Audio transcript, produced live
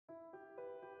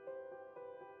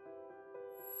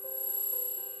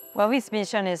Waabi's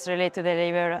mission is really to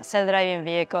deliver self-driving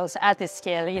vehicles at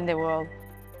scale in the world.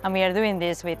 And we are doing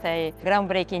this with a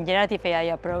groundbreaking generative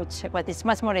AI approach, what is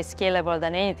much more scalable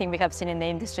than anything we have seen in the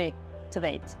industry to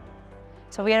date.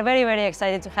 So we are very, very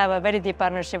excited to have a very deep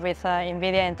partnership with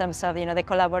NVIDIA in terms of the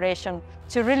collaboration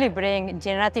to really bring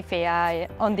generative AI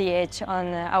on the edge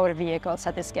on our vehicles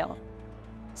at scale.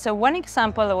 So one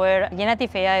example where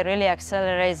generative AI really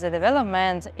accelerates the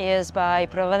development is by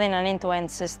providing an end-to-end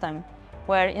system,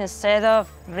 where instead of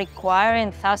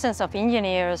requiring thousands of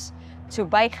engineers to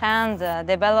by hand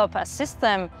develop a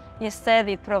system, instead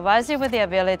it provides you with the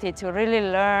ability to really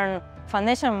learn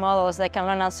foundation models that can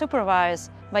learn unsupervised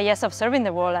by just observing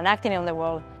the world and acting on the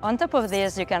world. On top of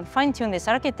this, you can fine-tune these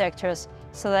architectures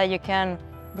so that you can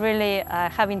really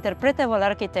have interpretable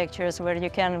architectures where you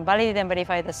can validate and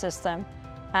verify the system.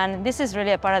 And this is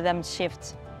really a paradigm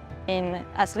shift. In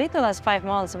as little as 5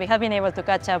 months, we have been able to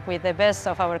catch up with the best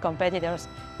of our competitors,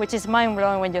 which is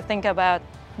mind-blowing when you think about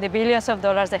the billions of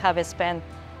dollars they have spent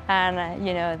and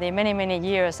the many, many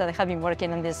years that they have been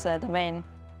working in this domain.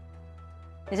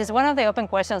 This is one of the open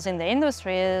questions in the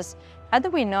industry is, how do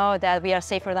we know that we are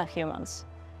safer than humans?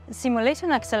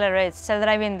 Simulation accelerates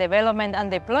self-driving development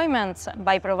and deployment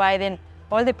by providing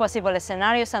all the possible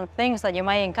scenarios and things that you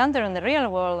might encounter in the real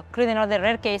world, including all the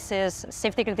rare cases,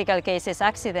 safety-critical cases,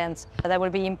 accidents, that will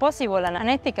be impossible and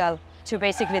unethical to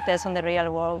basically test on the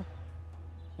real world.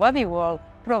 Waabi World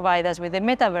provides us with the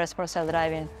metaverse for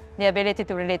self-driving, the ability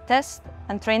to really test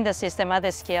and train the system at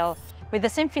the scale with the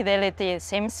same fidelity,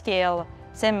 same scale,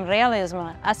 same realism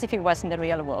as if it was in the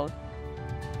real world.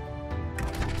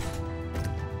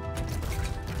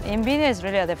 NVIDIA is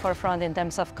really at the forefront in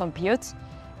terms of compute,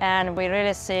 and we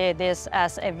really see this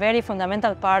as a very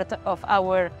fundamental part of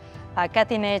our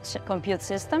cutting-edge compute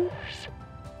system.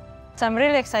 So I'm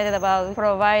really excited about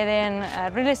providing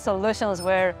really solutions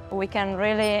where we can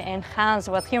really enhance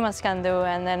what humans can do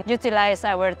and then utilize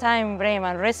our time, brain,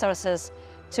 and resources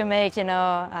to make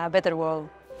a better world.